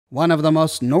One of the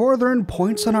most northern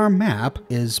points on our map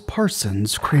is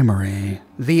Parsons Creamery.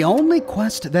 The only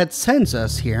quest that sends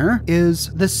us here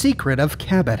is The Secret of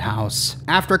Cabot House.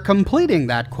 After completing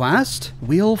that quest,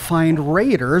 we'll find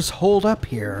raiders holed up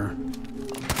here.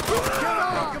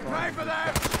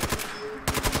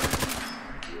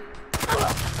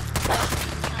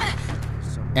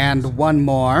 And one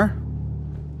more.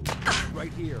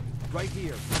 Right here, right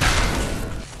here.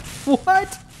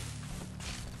 What?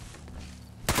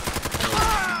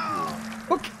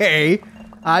 Okay,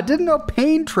 I didn't know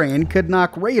Pain Train could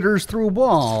knock raiders through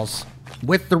walls.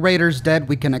 With the raiders dead,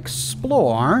 we can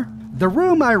explore. The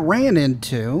room I ran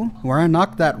into, where I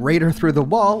knocked that raider through the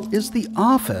wall, is the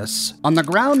office. On the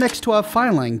ground next to a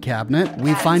filing cabinet,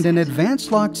 we find an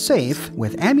advanced locked safe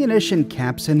with ammunition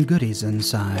caps and goodies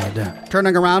inside.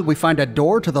 Turning around, we find a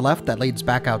door to the left that leads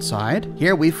back outside.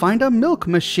 Here we find a milk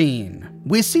machine.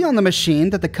 We see on the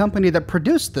machine that the company that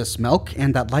produced this milk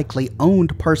and that likely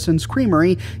owned Parsons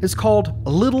Creamery is called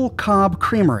Little Cobb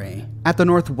Creamery. At the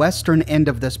northwestern end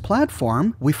of this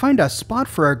platform, we find a spot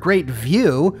for a great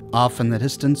view. Off in the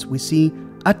distance, we see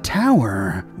a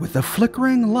tower with a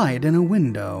flickering light in a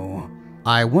window.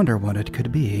 I wonder what it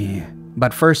could be.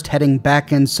 But first, heading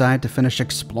back inside to finish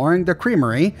exploring the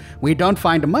creamery, we don't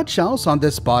find much else on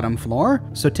this bottom floor,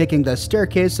 so taking the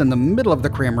staircase in the middle of the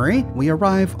creamery, we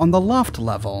arrive on the loft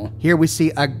level. Here we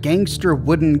see a gangster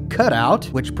wooden cutout,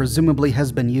 which presumably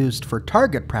has been used for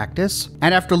target practice,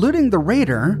 and after looting the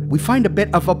raider, we find a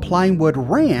bit of a plywood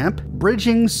ramp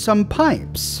bridging some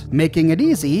pipes, making it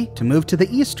easy to move to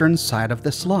the eastern side of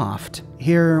this loft.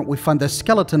 Here, we find the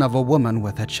skeleton of a woman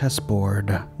with a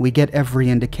chessboard. We get every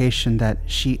indication that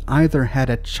she either had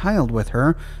a child with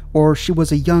her or she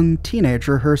was a young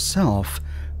teenager herself.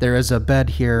 There is a bed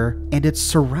here, and it's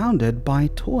surrounded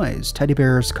by toys, teddy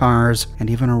bears, cars, and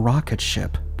even a rocket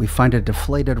ship. We find a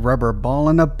deflated rubber ball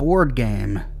and a board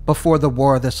game. Before the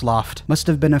war, this loft must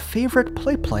have been a favorite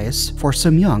play place for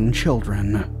some young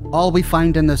children. All we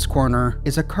find in this corner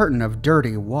is a curtain of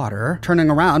dirty water. Turning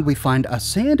around, we find a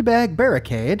sandbag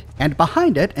barricade, and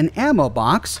behind it, an ammo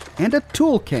box and a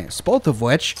tool case, both of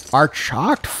which are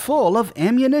chocked full of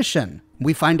ammunition.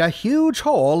 We find a huge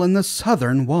hole in the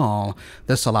southern wall.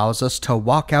 This allows us to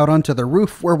walk out onto the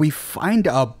roof where we find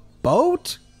a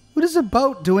boat? What is a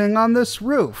boat doing on this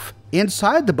roof?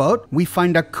 Inside the boat, we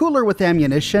find a cooler with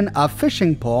ammunition, a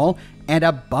fishing pole, and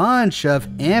a bunch of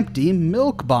empty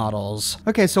milk bottles.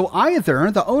 Okay, so either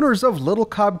the owners of Little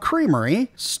Cobb Creamery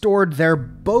stored their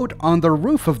boat on the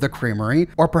roof of the creamery,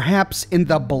 or perhaps in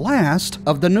the blast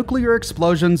of the nuclear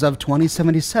explosions of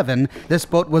 2077, this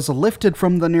boat was lifted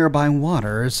from the nearby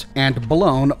waters and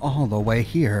blown all the way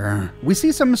here. We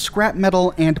see some scrap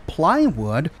metal and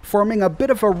plywood forming a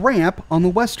bit of a ramp on the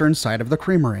western side of the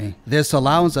creamery. This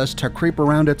allows us to creep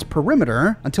around its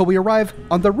perimeter until we arrive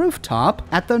on the rooftop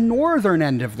at the northern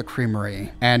end of the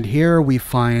creamery. And here we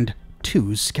find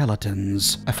two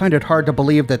skeletons. I find it hard to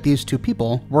believe that these two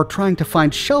people were trying to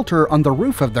find shelter on the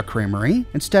roof of the creamery.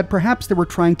 Instead, perhaps they were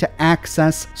trying to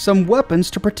access some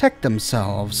weapons to protect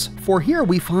themselves. For here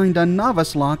we find a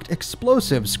novice-locked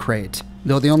explosives crate,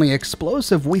 though the only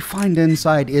explosive we find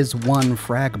inside is one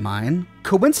frag mine.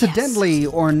 Coincidentally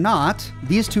or not,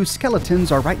 these two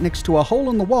skeletons are right next to a hole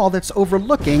in the wall that's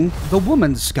overlooking the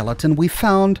woman's skeleton we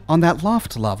found on that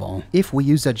loft level. If we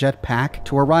use a jetpack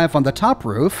to arrive on the top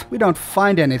roof, we don't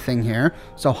find anything here,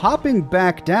 so hopping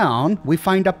back down, we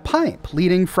find a pipe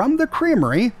leading from the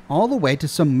creamery all the way to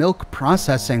some milk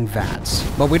processing vats.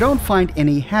 But we don't find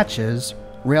any hatches,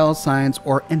 rail signs,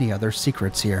 or any other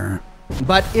secrets here.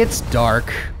 But it's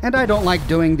dark, and I don't like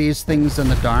doing these things in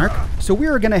the dark, so we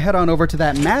are gonna head on over to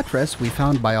that mattress we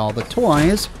found by all the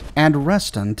toys and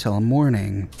rest until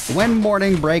morning. When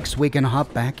morning breaks, we can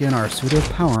hop back in our suit of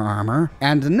power armor.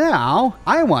 And now,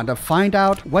 I want to find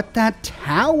out what that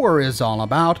tower is all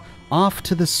about off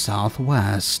to the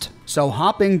southwest. So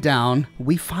hopping down,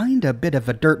 we find a bit of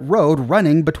a dirt road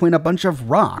running between a bunch of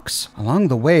rocks. Along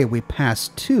the way, we pass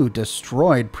two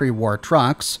destroyed pre-war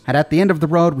trucks, and at the end of the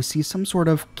road, we see some sort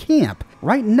of camp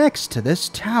right next to this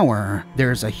tower.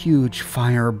 There's a huge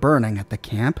fire burning at the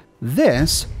camp.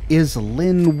 This is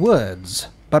Lynn Woods.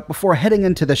 But before heading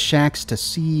into the shacks to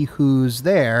see who's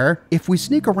there, if we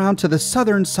sneak around to the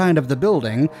southern side of the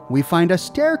building, we find a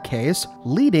staircase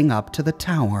leading up to the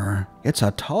tower. It's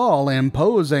a tall,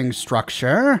 imposing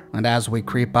structure, and as we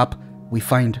creep up, we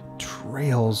find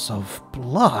trails of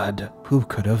blood. Who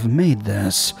could have made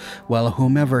this? Well,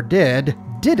 whomever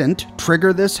didn't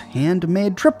trigger this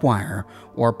handmade tripwire,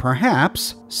 or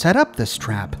perhaps set up this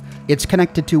trap. It's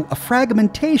connected to a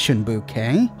fragmentation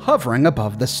bouquet hovering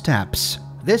above the steps.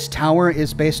 This tower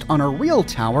is based on a real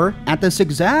tower at this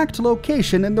exact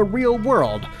location in the real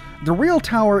world. The real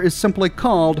tower is simply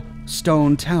called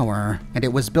Stone Tower, and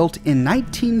it was built in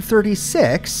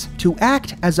 1936 to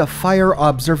act as a fire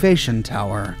observation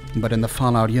tower. But in the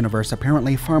Fallout universe,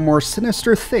 apparently far more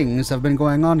sinister things have been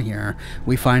going on here.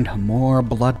 We find more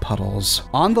blood puddles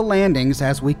on the landings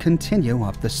as we continue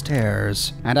up the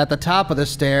stairs. And at the top of the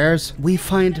stairs, we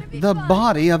find the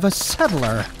body of a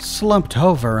settler slumped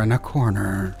over in a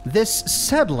corner. This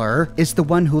settler is the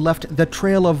one who left the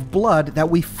trail of blood that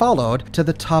we followed to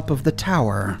the top of the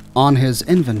tower. On his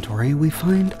inventory, we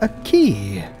find a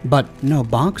key, but no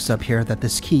box up here that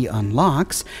this key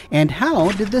unlocks. And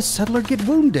how did this settler get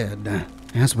wounded?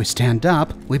 As we stand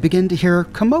up, we begin to hear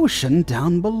commotion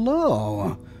down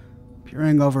below.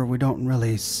 Peering over, we don't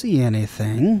really see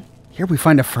anything. Here we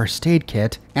find a first aid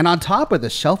kit, and on top of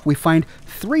the shelf we find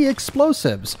 3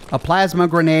 explosives, a plasma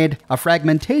grenade, a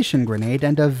fragmentation grenade,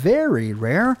 and a very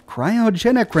rare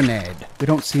cryogenic grenade. We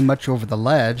don't see much over the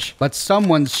ledge, but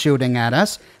someone's shooting at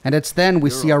us, and it's then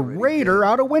we see a raider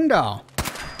out a window.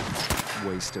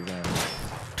 Waste of ammo.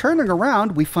 Turning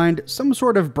around, we find some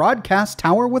sort of broadcast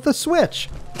tower with a switch.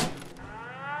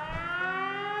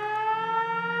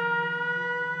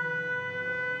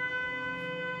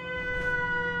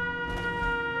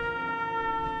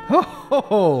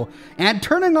 Oh, and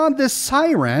turning on this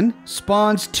siren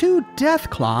spawns 2 death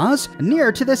claws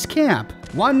near to this camp.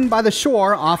 One by the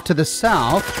shore off to the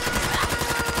south,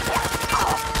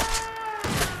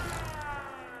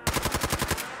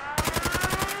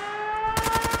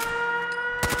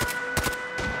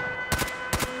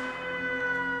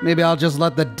 maybe I'll just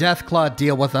let the Deathclaw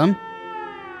deal with them.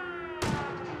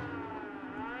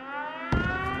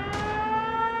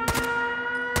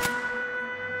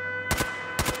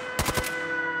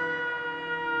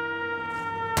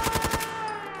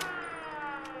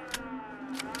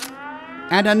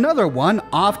 And another one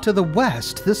off to the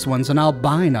west. This one's an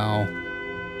albino.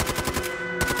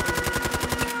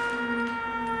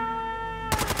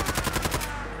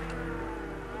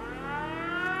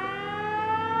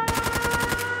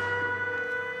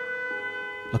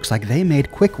 Looks like they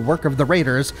made quick work of the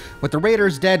raiders. With the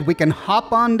raiders dead, we can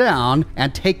hop on down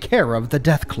and take care of the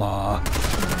Deathclaw.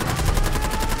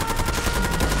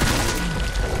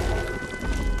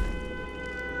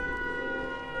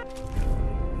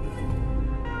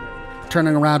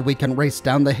 Turning around, we can race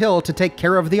down the hill to take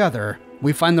care of the other.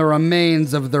 We find the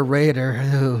remains of the raider.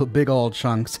 Ooh, big old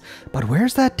chunks. But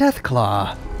where's that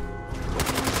Deathclaw?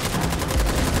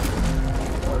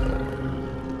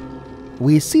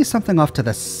 We see something off to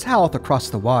the south across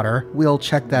the water. We'll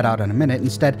check that out in a minute.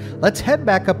 Instead, let's head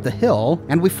back up the hill,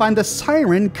 and we find the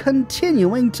siren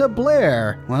continuing to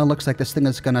blare. Well, looks like this thing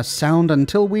is gonna sound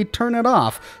until we turn it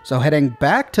off. So heading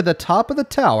back to the top of the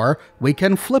tower, we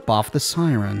can flip off the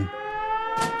siren.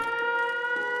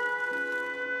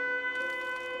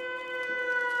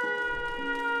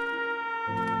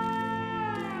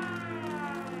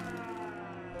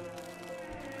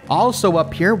 Also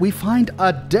up here, we find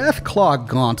a Deathclaw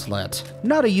gauntlet.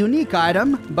 Not a unique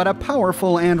item, but a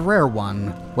powerful and rare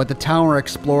one. With the tower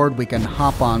explored, we can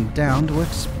hop on down to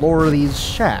explore these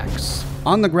shacks.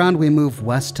 On the ground, we move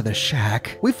west to the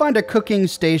shack. We find a cooking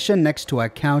station next to a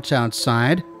couch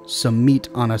outside, some meat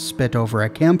on a spit over a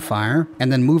campfire,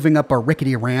 and then moving up a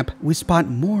rickety ramp, we spot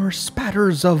more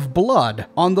spatters of blood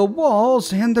on the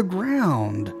walls and the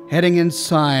ground. Heading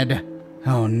inside,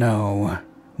 oh no.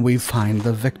 We find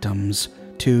the victims,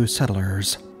 2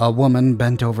 settlers, a woman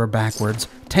bent over backwards,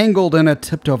 tangled in a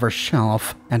tipped-over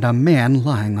shelf, and a man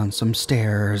lying on some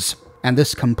stairs. And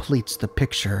this completes the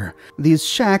picture. These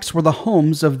shacks were the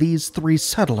homes of these 3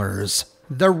 settlers.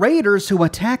 The raiders who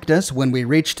attacked us when we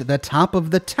reached the top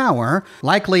of the tower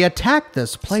likely attacked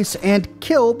this place and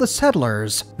killed the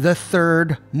settlers. The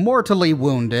 3rd, mortally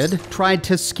wounded, tried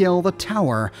to scale the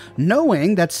tower,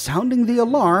 knowing that sounding the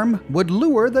alarm would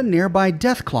lure the nearby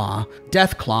Deathclaw.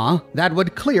 Deathclaw that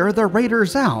would clear the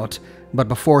raiders out. But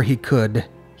before he could,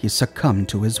 he succumbed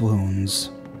to his wounds.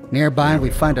 Nearby, we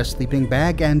find a sleeping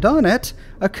bag, and on it,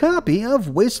 a copy of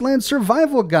Wasteland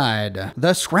Survival Guide,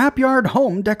 the Scrapyard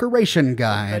Home Decoration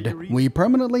Guide. We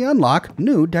permanently unlock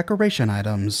new decoration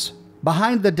items.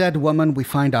 Behind the dead woman, we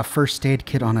find a first aid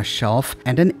kit on a shelf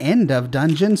and an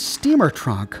end-of-dungeon steamer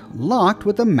trunk, locked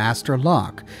with a master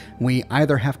lock. We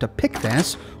either have to pick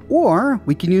this, or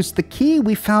we can use the key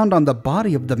we found on the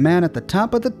body of the man at the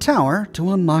top of the tower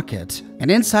to unlock it. And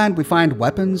inside, we find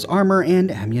weapons, armor, and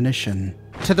ammunition.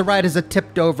 To the right is a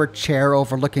tipped-over chair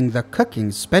overlooking the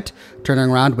cooking spit. Turning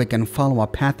around, we can follow a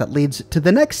path that leads to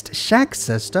the next shack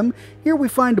system. Here we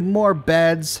find more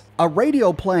beds, a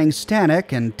radio playing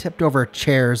static, and tipped-over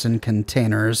chairs and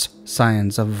containers.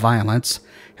 Signs of violence.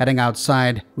 Heading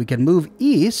outside, we can move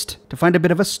east to find a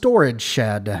bit of a storage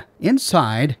shed.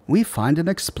 Inside, we find an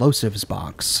explosives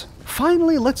box.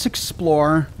 Finally, let's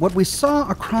explore what we saw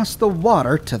across the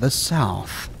water to the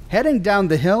south. Heading down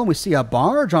the hill, we see a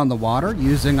barge on the water,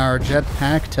 using our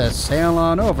jetpack to sail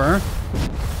on over.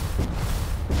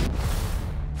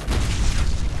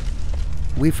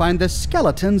 We find the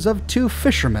skeletons of 2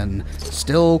 fishermen,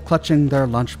 still clutching their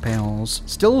lunch pails,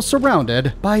 still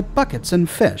surrounded by buckets and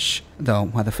fish, though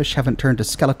why the fish haven't turned to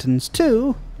skeletons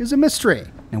too is a mystery.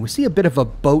 And we see a bit of a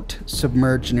boat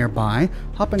submerged nearby.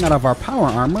 Hopping out of our power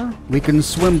armor, we can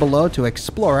swim below to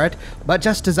explore it, but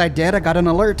just as I did, I got an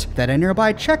alert that a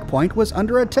nearby checkpoint was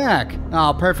under attack.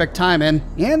 Oh, perfect timing.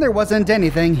 And there wasn't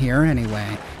anything here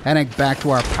anyway. Heading back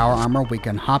to our power armor, we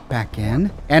can hop back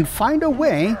in and find a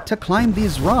way to climb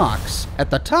these rocks. At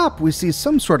the top, we see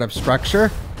some sort of structure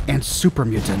and super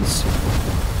mutants.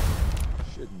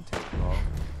 Shouldn't take long.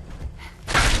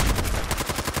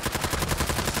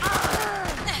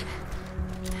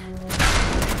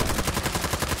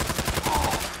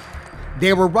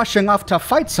 They were rushing off to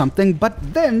fight something,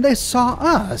 but then they saw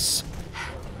us.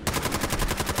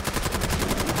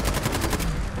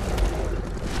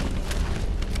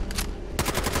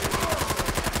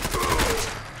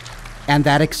 And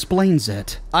that explains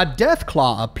it. A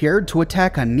Deathclaw appeared to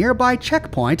attack a nearby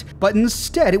checkpoint, but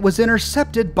instead it was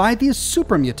intercepted by these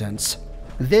super mutants.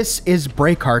 This is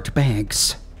Breakheart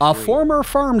Banks, a former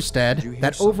farmstead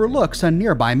that overlooks a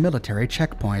nearby military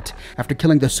checkpoint. After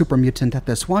killing the super mutant at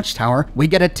this watchtower, we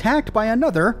get attacked by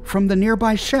another from the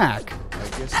nearby shack. I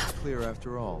guess it's clear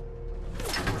after all.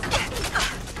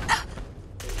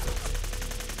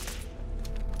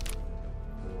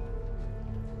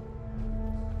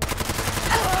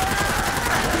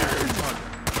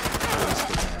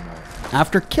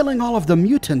 After killing all of the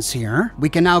mutants here, we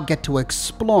can now get to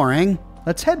exploring.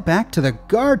 Let's head back to the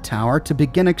guard tower to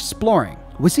begin exploring.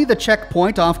 We see the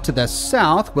checkpoint off to the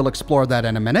south. We'll explore that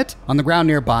in a minute. On the ground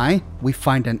nearby, we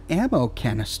find an ammo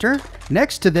canister.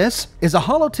 Next to this is a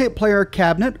holotape player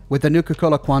cabinet with a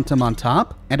Nuka-Cola Quantum on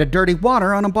top and a dirty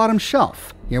water on a bottom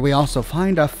shelf. Here we also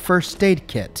find a first aid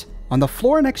kit. On the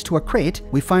floor next to a crate,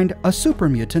 we find a super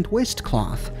mutant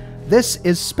waistcloth. This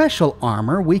is special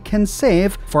armor we can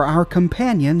save for our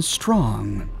companion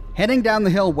Strong. Heading down the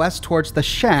hill west towards the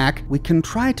shack, we can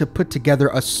try to put together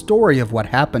a story of what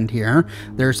happened here.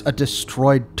 There's a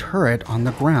destroyed turret on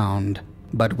the ground.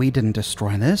 But we didn't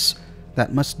destroy this.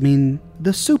 That must mean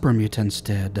the super mutants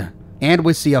did. And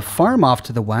we see a farm off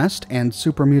to the west, and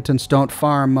super mutants don't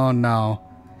farm, oh no.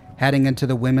 Heading into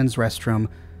the women's restroom,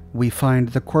 we find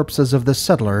the corpses of the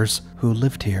settlers who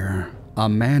lived here. A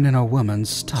man and a woman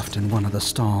stuffed in one of the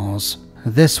stalls.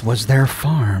 This was their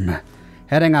farm.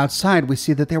 Heading outside, we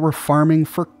see that they were farming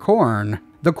for corn.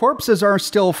 The corpses are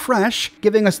still fresh,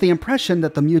 giving us the impression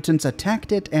that the mutants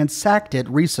attacked it and sacked it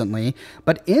recently.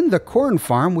 But in the corn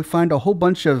farm, we find a whole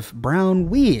bunch of brown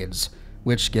weeds,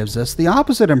 which gives us the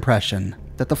opposite impression,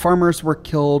 that the farmers were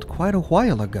killed quite a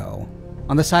while ago.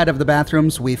 On the side of the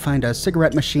bathrooms, we find a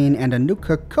cigarette machine and a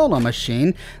Nuka-Cola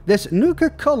machine. This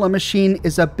Nuka-Cola machine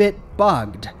is a bit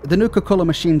bugged. The Nuka-Cola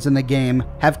machines in the game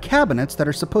have cabinets that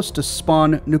are supposed to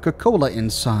spawn Nuka-Cola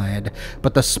inside,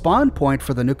 but the spawn point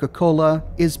for the Nuka-Cola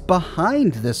is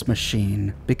behind this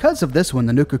machine. Because of this, when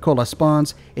the Nuka-Cola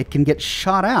spawns, it can get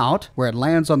shot out where it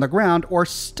lands on the ground or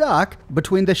stuck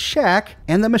between the shack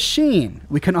and the machine.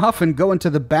 We can often go into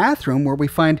the bathroom where we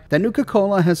find that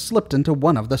Nuka-Cola has slipped into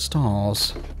one of the stalls.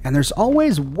 And there's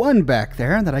always one back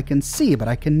there that I can see, but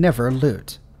I can never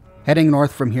loot. Heading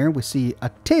north from here, we see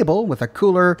a table with a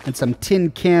cooler and some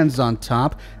tin cans on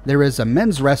top. There is a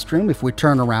men's restroom if we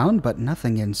turn around, but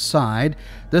nothing inside.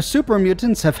 The super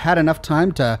mutants have had enough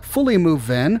time to fully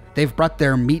move in. They've brought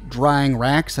their meat drying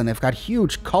racks, and they've got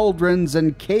huge cauldrons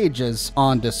and cages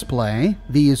on display.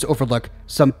 These overlook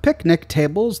some picnic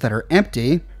tables that are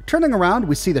empty. Turning around,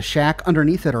 we see the shack.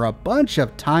 Underneath it are a bunch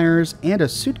of tires and a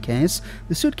suitcase.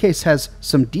 The suitcase has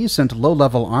some decent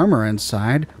low-level armor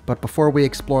inside, but before we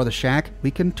explore the shack,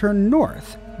 we can turn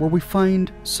north, where we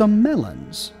find some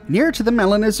melons. Near to the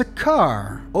melon is a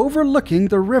car overlooking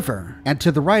the river, and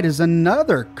to the right is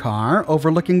another car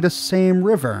overlooking the same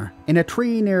river. In a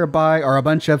tree nearby are a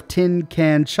bunch of tin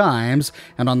can chimes,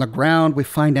 and on the ground we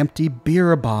find empty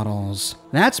beer bottles.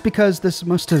 That's because this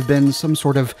must have been some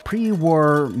sort of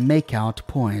pre-war makeout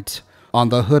point. On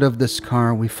the hood of this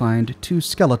car, we find two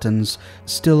skeletons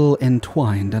still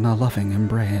entwined in a loving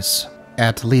embrace.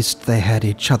 At least they had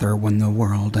each other when the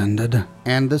world ended.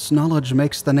 And this knowledge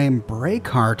makes the name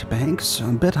Breakheart Banks a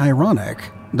bit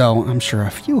ironic, though I'm sure a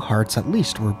few hearts at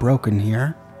least were broken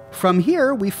here. From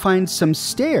here, we find some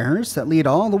stairs that lead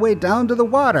all the way down to the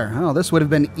water. Oh, this would have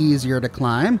been easier to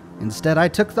climb. Instead, I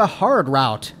took the hard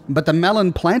route. But the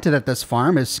melon planted at this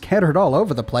farm is scattered all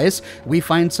over the place. We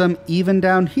find some even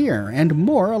down here and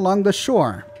more along the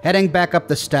shore. Heading back up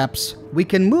the steps, we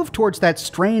can move towards that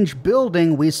strange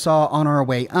building we saw on our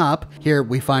way up. Here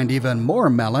we find even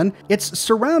more melon. It's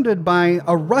surrounded by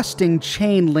a rusting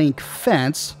chain link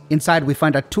fence. Inside we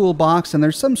find a toolbox and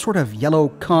there's some sort of yellow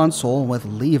console with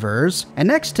levers. And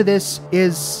next to this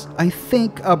is, I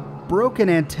think, a broken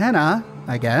antenna,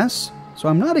 I guess. So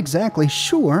I'm not exactly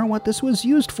sure what this was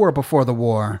used for before the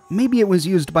war. Maybe it was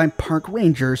used by park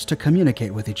rangers to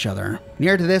communicate with each other.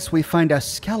 Near to this, we find a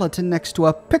skeleton next to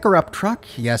a picker-up truck.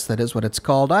 Yes, that is what it's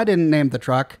called. I didn't name the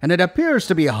truck. And it appears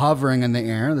to be hovering in the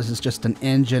air. This is just an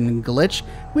engine glitch.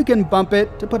 We can bump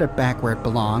it to put it back where it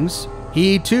belongs.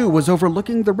 He, too, was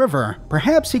overlooking the river.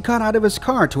 Perhaps he got out of his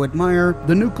car to admire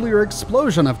the nuclear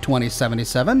explosion of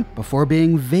 2077 before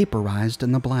being vaporized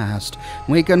in the blast.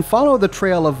 We can follow the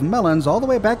trail of melons all the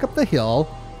way back up the hill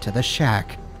to the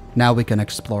shack. Now we can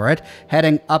explore it.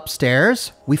 Heading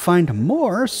upstairs, we find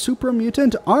more super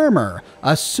mutant armor,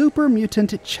 a super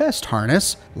mutant chest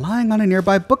harness lying on a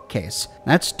nearby bookcase.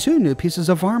 That's 2 new pieces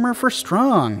of armor for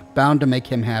Strong, bound to make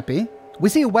him happy. We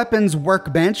see a weapons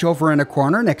workbench over in a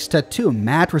corner next to 2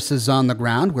 mattresses on the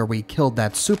ground where we killed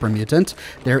that super mutant.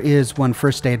 There is 1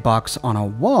 first aid box on a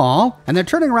wall. And then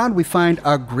turning around, we find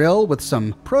a grill with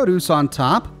some produce on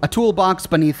top, a toolbox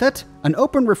beneath it, an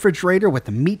open refrigerator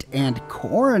with meat and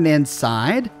corn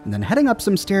inside. And then heading up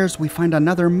some stairs, we find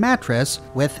another mattress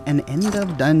with an end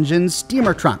of dungeon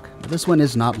steamer trunk. This one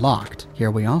is not locked. Here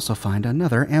we also find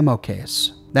another ammo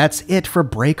case. That's it for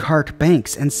Breakheart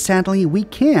Banks, and sadly we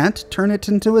can't turn it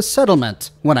into a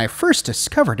settlement. When I first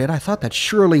discovered it, I thought that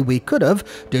surely we could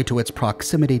have, due to its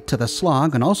proximity to the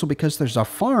slog, and also because there's a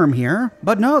farm here.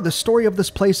 But no, the story of this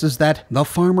place is that the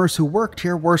farmers who worked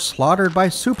here were slaughtered by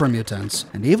super mutants,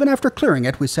 and even after clearing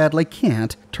it, we sadly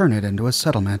can't turn it into a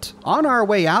settlement. On our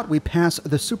way out, we pass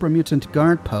the super mutant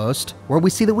guard post, where we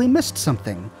see that we missed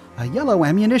something. A yellow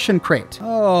ammunition crate.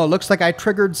 Oh, looks like I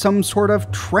triggered some sort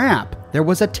of trap. There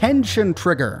was a tension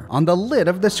trigger on the lid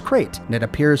of this crate, and it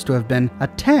appears to have been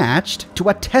attached to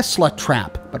a Tesla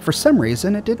trap, but for some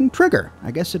reason it didn't trigger. I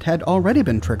guess it had already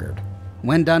been triggered.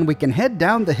 When done, we can head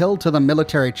down the hill to the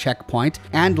military checkpoint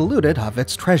and loot it of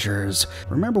its treasures.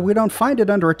 Remember, we don't find it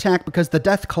under attack because the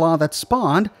Deathclaw that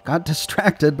spawned got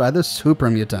distracted by the super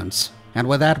mutants. And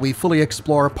with that, we fully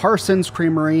explore Parsons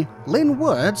Creamery, Lynn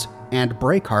Woods, and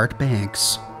Breakheart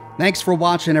Banks. Thanks for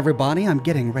watching, everybody. I'm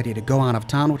getting ready to go out of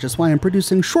town, which is why I'm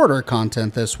producing shorter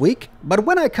content this week. But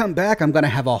when I come back, I'm going to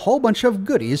have a whole bunch of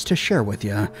goodies to share with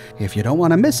you. If you don't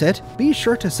want to miss it, be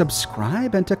sure to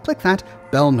subscribe and to click that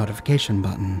bell notification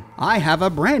button. I have a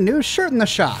brand new shirt in the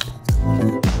shop.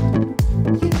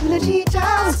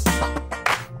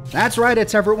 That's right,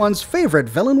 it's everyone's favorite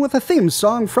villain with a theme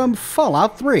song from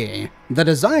Fallout 3. The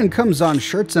design comes on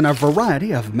shirts in a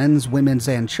variety of men's, women's,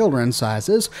 and children's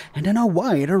sizes, and in a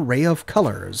wide array of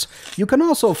colors. You can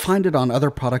also find it on other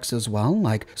products as well,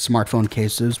 like smartphone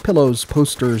cases, pillows,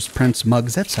 posters, prints,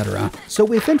 mugs, etc.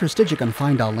 So if interested, you can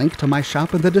find a link to my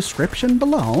shop in the description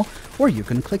below, or you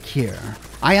can click here.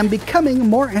 I am becoming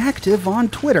more active on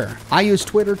Twitter. I use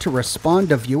Twitter to respond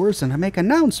to viewers and to make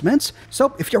announcements,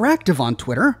 so if you're active on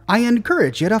Twitter, I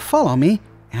encourage you to follow me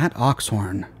at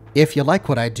Oxhorn. If you like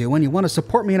what I do and you want to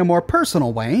support me in a more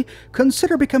personal way,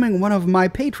 consider becoming one of my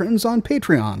patrons on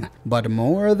Patreon. But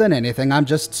more than anything, I'm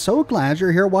just so glad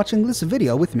you're here watching this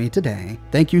video with me today.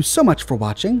 Thank you so much for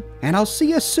watching, and I'll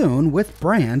see you soon with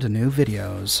brand new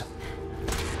videos.